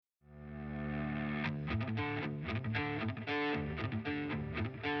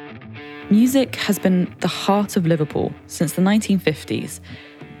Music has been the heart of Liverpool since the 1950s,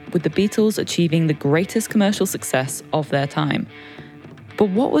 with the Beatles achieving the greatest commercial success of their time. But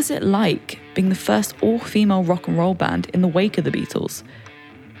what was it like being the first all-female rock and roll band in the wake of the Beatles?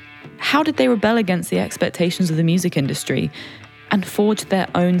 How did they rebel against the expectations of the music industry and forge their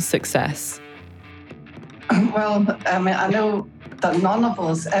own success? Well, I know that none of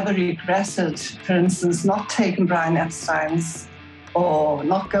us ever regretted, for instance, not taking Brian Epstein's or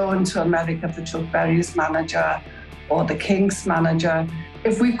not going to America for Chuck Berry's manager or the Kinks manager.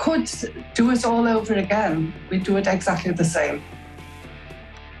 If we could do it all over again, we'd do it exactly the same.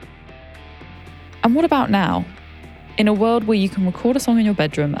 And what about now? In a world where you can record a song in your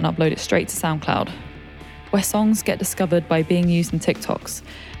bedroom and upload it straight to SoundCloud, where songs get discovered by being used in TikToks,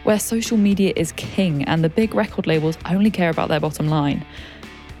 where social media is king and the big record labels only care about their bottom line.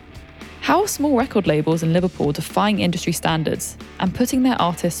 How are small record labels in Liverpool defying industry standards and putting their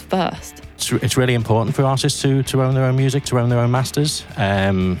artists first? It's really important for artists to own their own music, to own their own masters.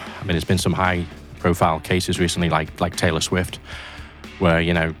 There's been some high-profile cases recently, like Taylor Swift, where,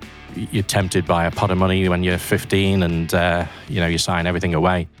 you're tempted by a pot of money when you're 15 and, you sign everything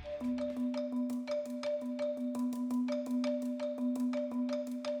away.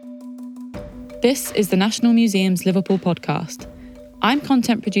 This is the National Museum's Liverpool podcast. I'm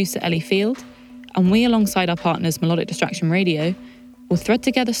content producer Ellie Field, and we, alongside our partners Melodic Distraction Radio, will thread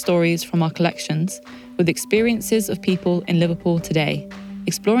together stories from our collections with experiences of people in Liverpool today,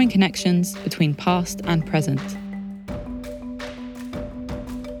 exploring connections between past and present.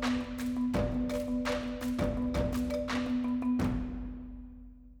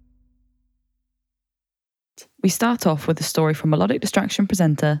 We start off with a story from Melodic Distraction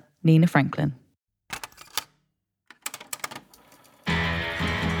presenter Nina Franklin.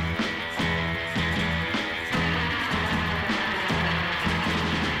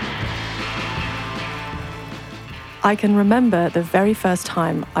 I can remember the very first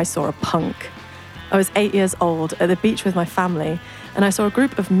time I saw a punk. I was 8 years old at the beach with my family, and I saw a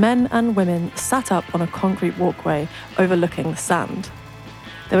group of men and women sat up on a concrete walkway overlooking the sand.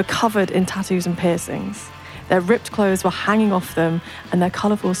 They were covered in tattoos and piercings. Their ripped clothes were hanging off them, and their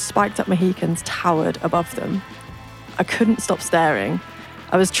colourful spiked-up Mohicans towered above them. I couldn't stop staring.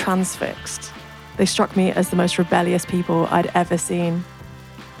 I was transfixed. They struck me as the most rebellious people I'd ever seen.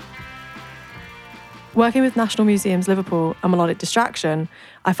 Working with National Museums Liverpool and Melodic Distraction,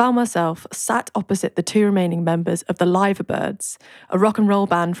 I found myself sat opposite the two remaining members of the Liverbirds, a rock and roll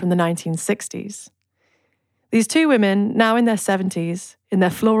band from the 1960s. These two women, now in their 70s, in their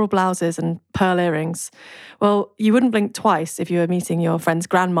floral blouses and pearl earrings, well, you wouldn't blink twice if you were meeting your friend's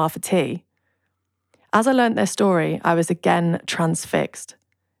grandma for tea. As I learnt their story, I was again transfixed.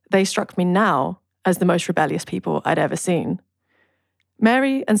 They struck me now as the most rebellious people I'd ever seen.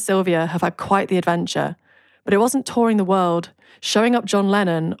 Mary and Sylvia have had quite the adventure, but it wasn't touring the world, showing up John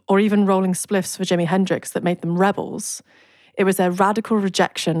Lennon, or even rolling spliffs for Jimi Hendrix that made them rebels. It was their radical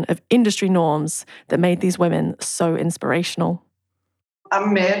rejection of industry norms that made these women so inspirational.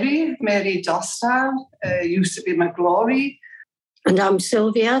 I'm Mary Dostal, used to be McGlory. And I'm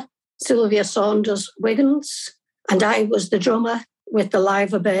Sylvia Saunders Wiggins, and I was the drummer with the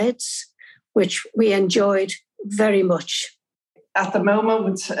Liverbirds, which we enjoyed very much. At the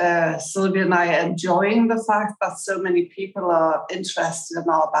moment, Sylvia and I are enjoying the fact that so many people are interested in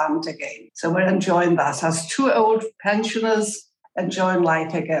our band again. So we're enjoying that as two old pensioners enjoying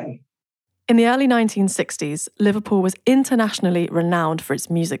life again. In the early 1960s, Liverpool was internationally renowned for its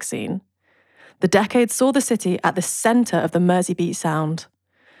music scene. The decade saw the city at the centre of the Merseybeat sound.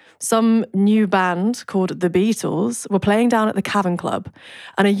 Some new band called The Beatles were playing down at the Cavern Club,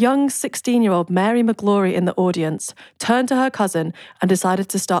 and a young 16-year-old Mary McGlory in the audience turned to her cousin and decided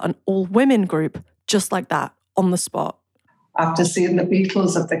to start an all-women group just like that, on the spot. After seeing the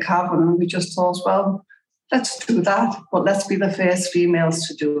Beatles at the Cavern, we just thought, well, let's do that, but let's be the first females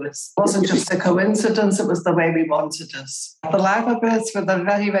to do it. It wasn't just a coincidence, it was the way we wanted it. The Liverbirds were the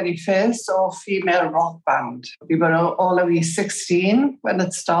very, very first all-female rock band. We were all only 16 when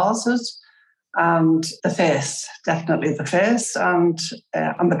it started, and the first, definitely the first, and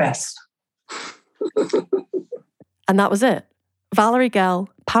the best. And that was it. Valerie Gell,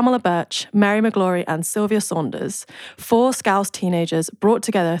 Pamela Birch, Mary McGlory and Sylvia Saunders, four Scouse teenagers brought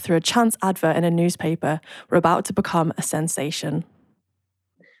together through a chance advert in a newspaper, were about to become a sensation.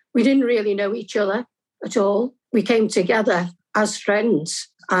 We didn't really know each other at all. We came together as friends.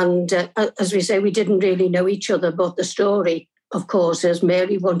 And as we say, we didn't really know each other. But the story, of course, is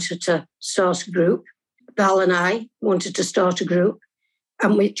Mary wanted to start a group. Val and I wanted to start a group.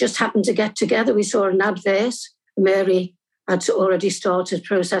 And we just happened to get together. We saw an advert. Mary had already started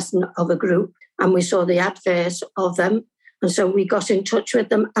processing of a group, and we saw the advert of them. And so we got in touch with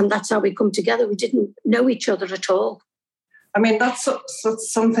them, and that's how we come together. We didn't know each other at all. I mean, that's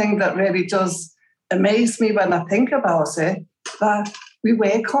something that really does amaze me when I think about it, that we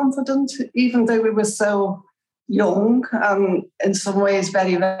were confident, even though we were so young and in some ways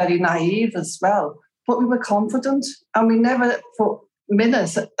very, very naive as well. But we were confident, and we never for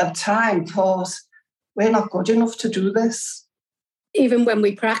minutes of time thought, we're not good enough to do this. Even when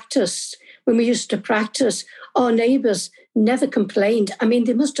we practiced, when we used to practice, our neighbours never complained. I mean,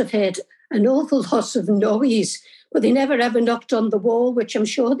 they must have heard an awful lot of noise, but they never ever knocked on the wall, which I'm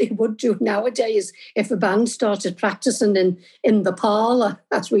sure they would do nowadays if a band started practicing in the parlour,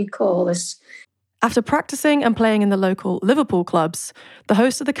 as we call this. After practicing and playing in the local Liverpool clubs, the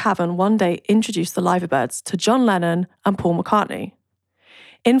host of the Cavern one day introduced the Liverbirds to John Lennon and Paul McCartney.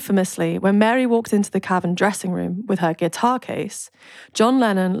 Infamously, when Mary walked into the Cavern dressing room with her guitar case, John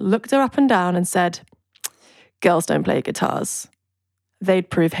Lennon looked her up and down and said, "Girls don't play guitars."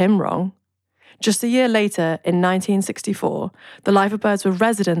 They'd prove him wrong. Just a year later, in 1964, the Liverbirds were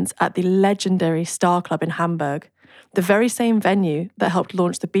residents at the legendary Star Club in Hamburg, the very same venue that helped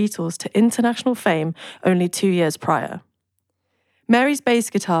launch the Beatles to international fame only 2 years prior. Mary's bass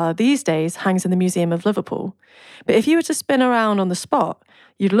guitar these days hangs in the Museum of Liverpool, but if you were to spin around on the spot,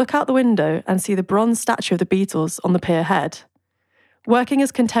 you'd look out the window and see the bronze statue of the Beatles on the pier head. Working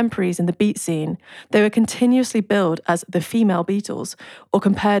as contemporaries in the beat scene, they were continuously billed as the female Beatles, or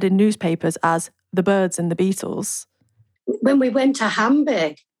compared in newspapers as the Birds and the Beatles. When we went to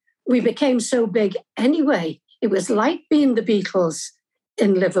Hamburg, we became so big anyway. It was like being the Beatles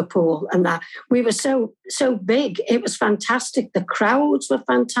in Liverpool, and that we were so big. It was fantastic. The crowds were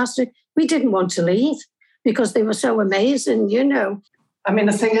fantastic. We didn't want to leave because they were so amazing, you know. I mean,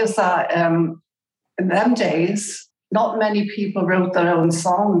 the thing is that in them days, not many people wrote their own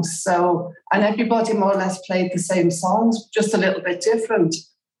songs. And everybody more or less played the same songs, just a little bit different.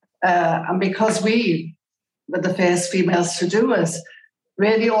 And because we were the first females to do it,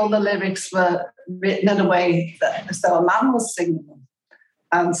 really all the lyrics were written in a way that as though a man was singing them.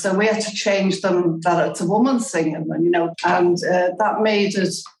 And so we had to change them that it's a woman singing them, you know. And that made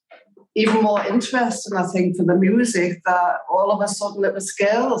it even more interesting, I think, for the music, that all of a sudden it was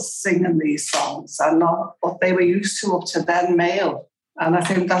girls singing these songs and not what they were used to up to then, male. And I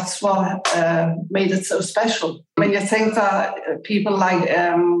think that's what made it so special. When you think that people like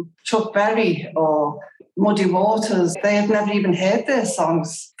Chuck Berry or Muddy Waters, they had never even heard their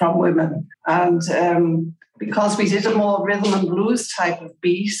songs from women. And because we did a more rhythm and blues type of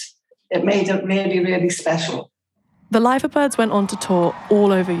beat, it made it really, really special. The Liverbirds went on to tour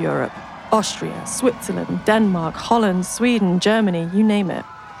all over Europe: Austria, Switzerland, Denmark, Holland, Sweden, Germany, you name it.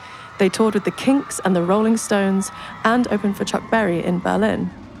 They toured with the Kinks and the Rolling Stones and opened for Chuck Berry in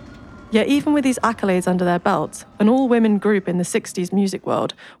Berlin. Yet even with these accolades under their belt, an all-women group in the 60s music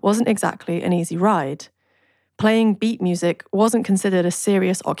world wasn't exactly an easy ride. Playing beat music wasn't considered a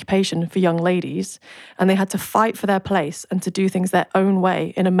serious occupation for young ladies, and they had to fight for their place and to do things their own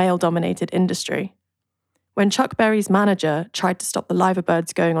way in a male-dominated industry. When Chuck Berry's manager tried to stop the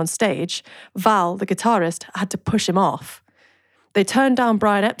Liverbirds going on stage, Val, the guitarist, had to push him off. They turned down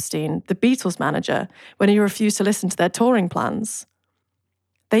Brian Epstein, the Beatles manager, when he refused to listen to their touring plans.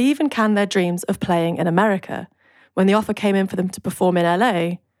 They even canned their dreams of playing in America when the offer came in for them to perform in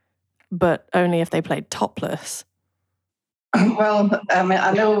LA, but only if they played topless. Well,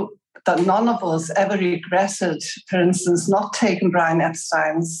 I know that none of us ever regretted, for instance, not taking Brian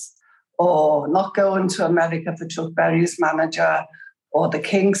Epstein's or not going to America for Chuck Berry's manager or the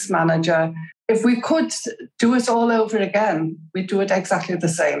Kinks manager. If we could do it all over again, we'd do it exactly the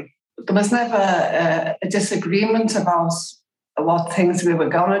same. There was never a disagreement about what things we were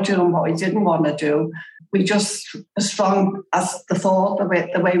going to do and what we didn't want to do. We just were strong as the thought,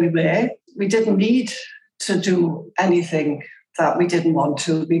 the way we were. We didn't need to do anything that we didn't want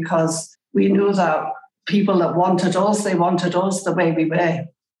to, because we knew that people that wanted us, they wanted us the way we were.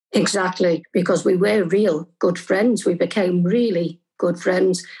 Exactly, because we were real good friends. We became really good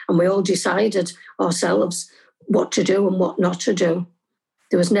friends, and we all decided ourselves what to do and what not to do.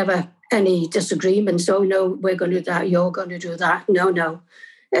 There was never any disagreements. Oh, no, we're going to do that. You're going to do that. No.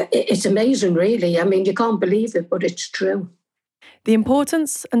 It's amazing, really. I mean, you can't believe it, but it's true. The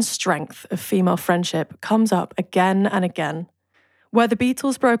importance and strength of female friendship comes up again and again. Where the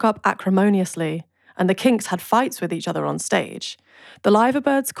Beatles broke up acrimoniously and the Kinks had fights with each other on stage, the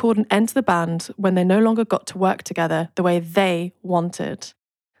Liverbirds called an end to the band when they no longer got to work together the way they wanted.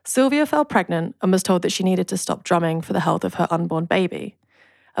 Sylvia fell pregnant and was told that she needed to stop drumming for the health of her unborn baby.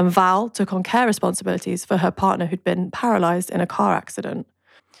 and Val took on care responsibilities for her partner who'd been paralysed in a car accident.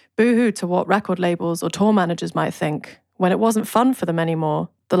 Boo-hoo to what record labels or tour managers might think. When it wasn't fun for them anymore,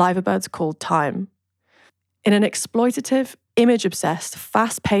 the Liverbirds called time. In an exploitative, image-obsessed,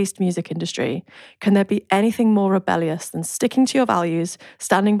 fast-paced music industry, can there be anything more rebellious than sticking to your values,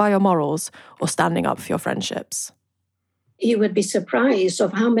 standing by your morals, or standing up for your friendships? You would be surprised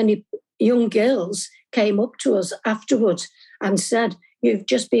of how many young girls came up to us afterwards and said, "You've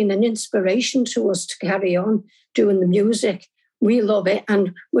just been an inspiration to us to carry on doing the music. We love it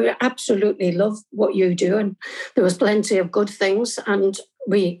and we absolutely love what you do." And there was plenty of good things, and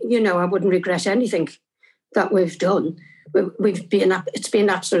I wouldn't regret anything that we've done. It's been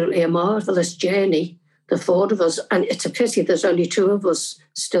absolutely a marvellous journey, the four of us, and it's a pity there's only two of us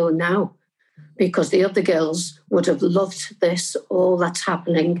still now, because the other girls would have loved this, all that's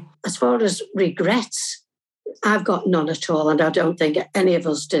happening. As far as regrets, I've got none at all, and I don't think any of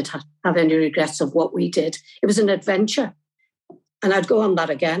us did have any regrets of what we did. It was an adventure, and I'd go on that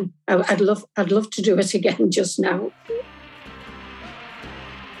again. I'd love to do it again just now.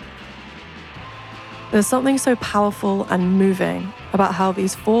 There's something so powerful and moving about how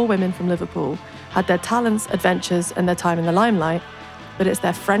these four women from Liverpool had their talents, adventures, and their time in the limelight, but it's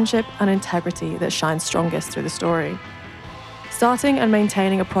their friendship and integrity that shines strongest through the story. Starting and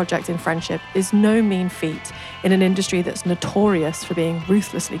maintaining a project in friendship is no mean feat in an industry that's notorious for being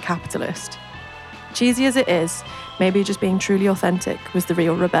ruthlessly capitalist. Cheesy as it is, maybe just being truly authentic was the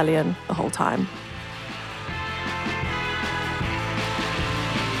real rebellion the whole time.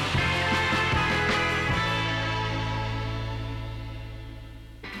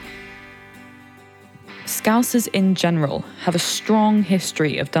 Scousers in general have a strong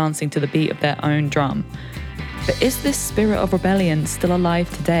history of dancing to the beat of their own drum. But is this spirit of rebellion still alive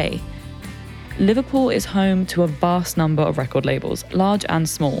today? Liverpool is home to a vast number of record labels, large and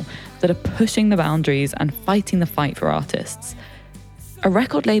small, that are pushing the boundaries and fighting the fight for artists. A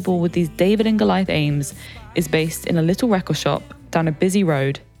record label with these David and Goliath aims is based in a little record shop down a busy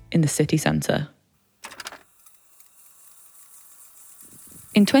road in the city centre.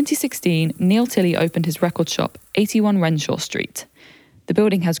 In 2016, Neil Tilley opened his record shop, 81 Renshaw Street. The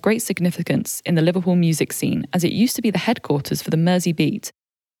building has great significance in the Liverpool music scene, as it used to be the headquarters for the Mersey Beat,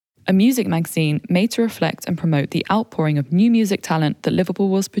 a music magazine made to reflect and promote the outpouring of new music talent that Liverpool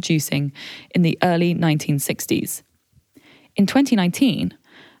was producing in the early 1960s. In 2019,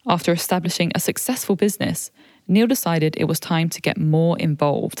 after establishing a successful business, Neil decided it was time to get more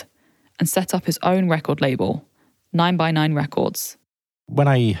involved and set up his own record label, 9x9 Records. When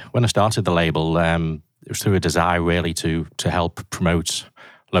I started the label, it was through a desire really to help promote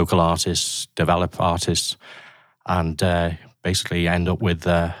local artists, develop artists, and basically end up with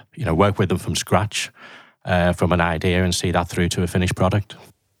work with them from scratch, from an idea, and see that through to a finished product.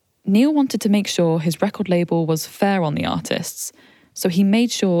 Neil wanted to make sure his record label was fair on the artists, so he made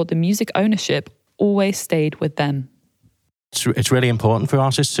sure the music ownership always stayed with them. It's really important for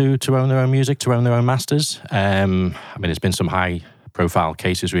artists to own their own music, to own their own masters. There's been some high-profile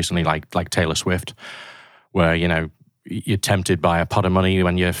cases recently, like Taylor Swift, where you're tempted by a pot of money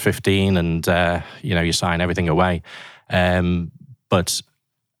when you're 15, and you sign everything away. But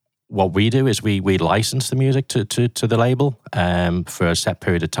what we do is we license the music to the label for a set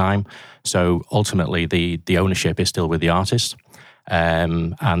period of time. So ultimately, the ownership is still with the artist,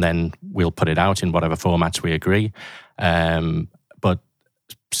 and then we'll put it out in whatever formats we agree. But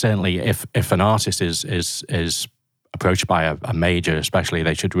certainly, if an artist is approached by a major, especially,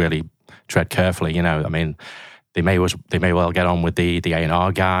 they should really tread carefully. They may well get on with the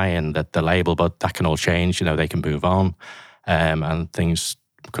A&R guy and the label, but that can all change. They can move on, and things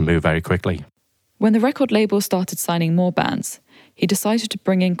can move very quickly. When the record label started signing more bands, he decided to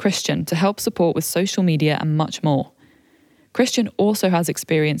bring in Christian to help support with social media and much more. Christian also has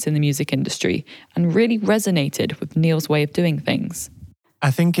experience in the music industry and really resonated with Neil's way of doing things. I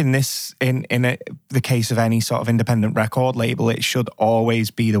think in the case of any sort of independent record label, it should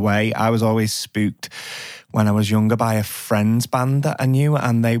always be the way. I was always spooked when I was younger by a friend's band that I knew,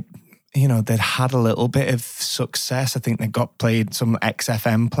 and they'd had a little bit of success. I think they got played some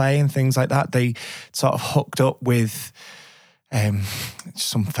XFM play and things like that. They sort of hooked up with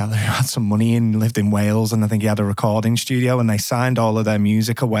some fella who had some money and lived in Wales, and I think he had a recording studio, and they signed all of their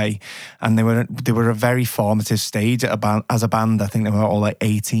music away, and they were a very formative stage as a band. I think they were all like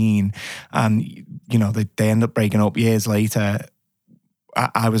 18, and they ended up breaking up years later.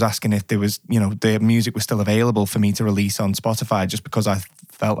 I was asking if there was, their music was still available for me to release on Spotify, just because I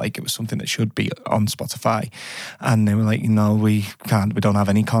felt like it was something that should be on Spotify. And they were like, no, we don't have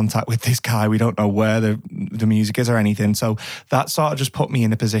any contact with this guy. We don't know where the music is or anything. So that sort of just put me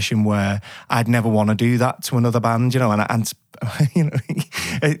in a position where I'd never want to do that to another band, and you know,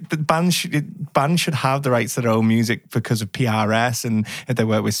 bands should have the rights to their own music because of PRS, and if they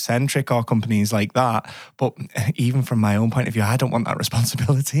work with Centric or companies like that. But even from my own point of view, I don't want that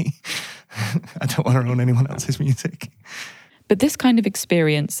responsibility. I don't want to own anyone else's music. But this kind of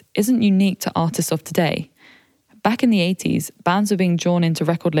experience isn't unique to artists of today. Back in the 80s, bands were being drawn into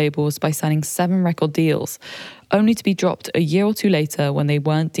record labels by signing 7 record deals, only to be dropped a year or two later when they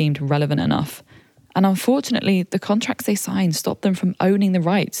weren't deemed relevant enough. And unfortunately, the contracts they signed stopped them from owning the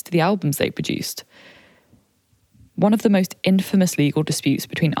rights to the albums they produced. One of the most infamous legal disputes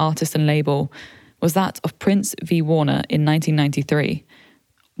between artist and label was that of Prince v. Warner in 1993.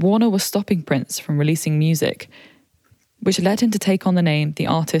 Warner was stopping Prince from releasing music, which led him to take on the name the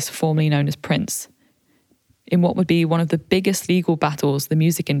artist formerly known as Prince, in what would be one of the biggest legal battles the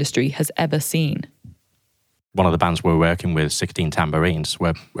music industry has ever seen. One of the bands we're working with, 16 Tambourines,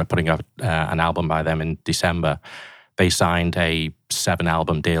 we're putting out an album by them in December. They signed a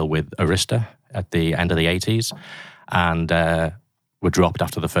 7-album deal with Arista at the end of the 80s and were dropped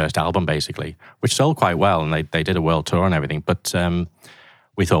after the first album, basically, which sold quite well, and they did a world tour and everything. But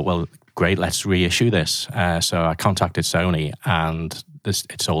we thought, well, great, let's reissue this. So I contacted Sony, and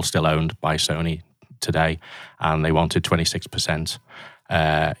it's all still owned by Sony today, and they wanted 26%,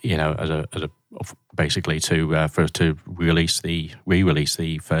 as a basically for us to re-release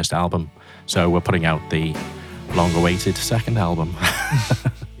the first album. So we're putting out the long-awaited second album.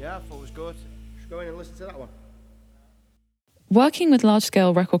 Yeah, I thought it was good. Should go in and listen to that one. Working with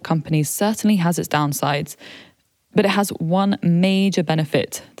large-scale record companies certainly has its downsides, but it has one major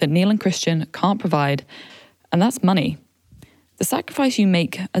benefit that Neil and Christian can't provide, and that's money. The sacrifice you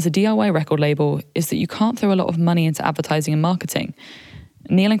make as a DIY record label is that you can't throw a lot of money into advertising and marketing.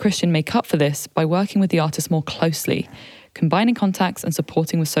 Neil and Christian make up for this by working with the artist more closely, combining contacts and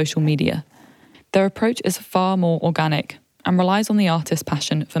supporting with social media. Their approach is far more organic and relies on the artist's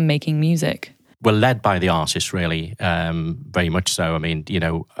passion for making music. We're led by the artist, really, very much so. I mean,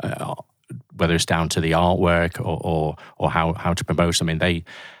 whether it's down to the artwork or how to promote. I mean,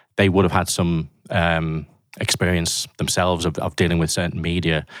 they would have had some experience themselves of dealing with certain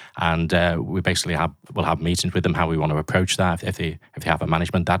media, and we basically we'll have meetings with them how we want to approach that. If they have a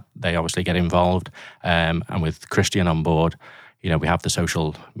management, that they obviously get involved, and with Christian on board, we have the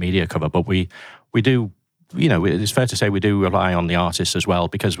social media cover. But we do, it's fair to say we do rely on the artists as well,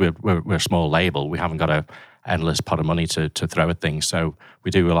 because we're a small label. We haven't got a endless pot of money to throw at things, so we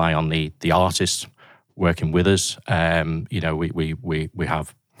do rely on the artists working with us. We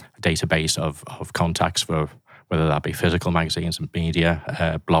have a database of contacts for whether that be physical magazines and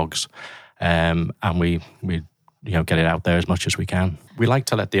media, blogs, and we get it out there as much as we can. We like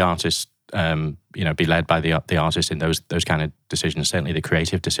to let the artists be led by the artist in those kind of decisions, certainly the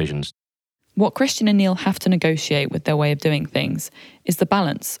creative decisions. What Christian and Neil have to negotiate with their way of doing things is the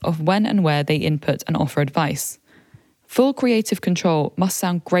balance of when and where they input and offer advice. Full creative control must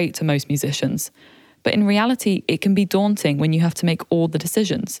sound great to most musicians, but in reality, it can be daunting when you have to make all the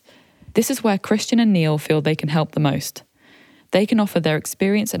decisions. This is where Christian and Neil feel they can help the most. They can offer their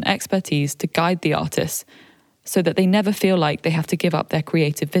experience and expertise to guide the artists so that they never feel like they have to give up their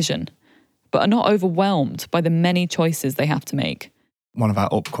creative vision, but are not overwhelmed by the many choices they have to make. One of our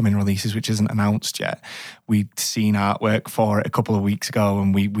upcoming releases, which isn't announced yet, we'd seen artwork for it a couple of weeks ago,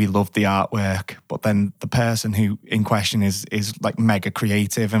 and we loved the artwork. But then the person who in question is like mega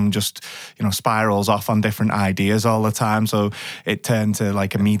creative and just spirals off on different ideas all the time. So it turned to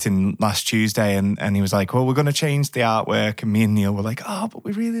like a meeting last Tuesday, and he was like, "Well, we're going to change the artwork," and me and Neil were like, "Oh, but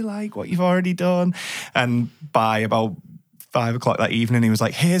we really like what you've already done." And by about 5 o'clock that evening, he was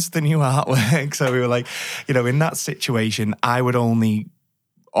like, "Here's the new artwork." So we were like, in that situation, I would only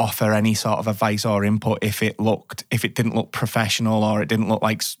offer any sort of advice or input if it didn't look professional, or it didn't look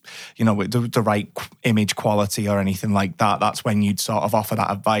like, the right image quality or anything like that. That's when you'd sort of offer that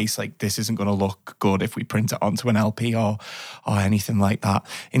advice, like, this isn't going to look good if we print it onto an LP or anything like that.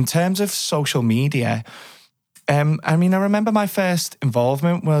 In terms of social media, I remember my first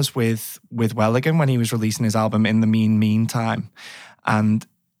involvement was with Welligan when he was releasing his album In the Meantime. And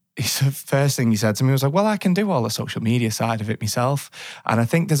the first thing he said to me was like, "Well, I can do all the social media side of it myself." And I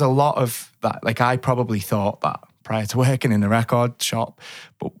think there's a lot of that. Like, I probably thought that prior to working in the record shop.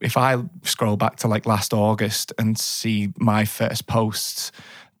 But if I scroll back to like last August and see my first posts,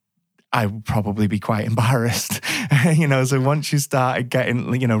 I would probably be quite embarrassed. So once you started getting,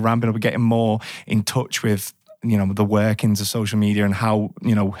 ramping up and getting more in touch with the workings of social media and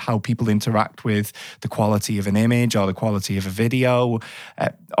how people interact with the quality of an image or the quality of a video,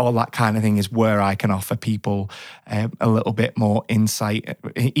 all that kind of thing is where I can offer people a little bit more insight,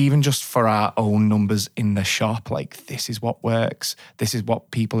 even just for our own numbers in the shop. Like, this is what works, this is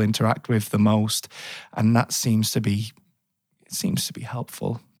what people interact with the most, and that seems to be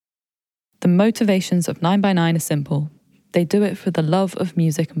helpful. The motivations of 9x9 are simple. They do it for the love of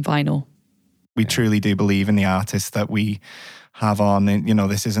music and vinyl. We truly do believe in the artists that we have on.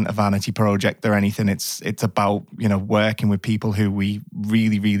 This isn't a vanity project or anything. It's about, working with people who we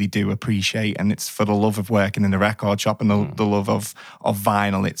really, really do appreciate. And it's for the love of working in the record shop and the love of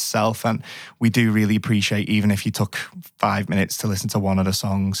vinyl itself. And we do really appreciate, even if you took 5 minutes to listen to one of the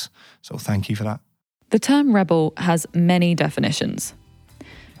songs. So thank you for that. The term rebel has many definitions,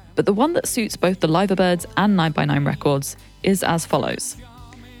 but the one that suits both the Liverbirds and 9x9 Records is as follows: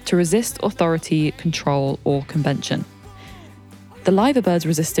 to resist authority, control, or convention. The Liverbirds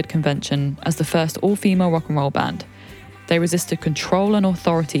resisted convention as the first all-female rock and roll band. They resisted control and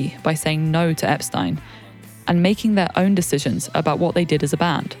authority by saying no to Epstein and making their own decisions about what they did as a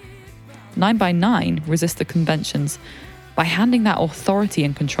band. 9x9 resist the conventions by handing that authority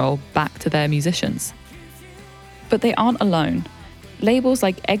and control back to their musicians. But they aren't alone. Labels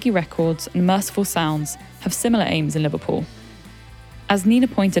like Eggy Records and Merciful Sounds have similar aims in Liverpool. As Nina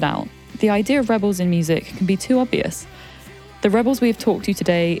pointed out, the idea of rebels in music can be too obvious. The rebels we've talked to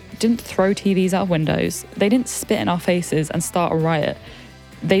today didn't throw TVs out of windows, they didn't spit in our faces and start a riot.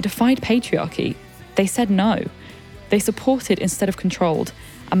 They defied patriarchy. They said no. They supported instead of controlled.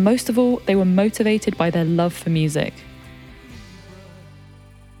 And most of all, they were motivated by their love for music.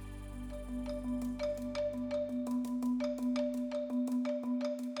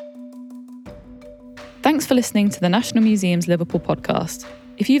 Thanks for listening to the National Museum's Liverpool podcast.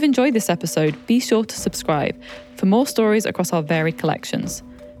 If you've enjoyed this episode, be sure to subscribe for more stories across our varied collections.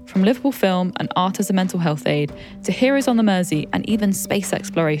 From Liverpool film and art as a mental health aid to Heroes on the Mersey and even space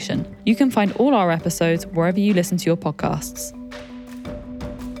exploration. You can find all our episodes wherever you listen to your podcasts.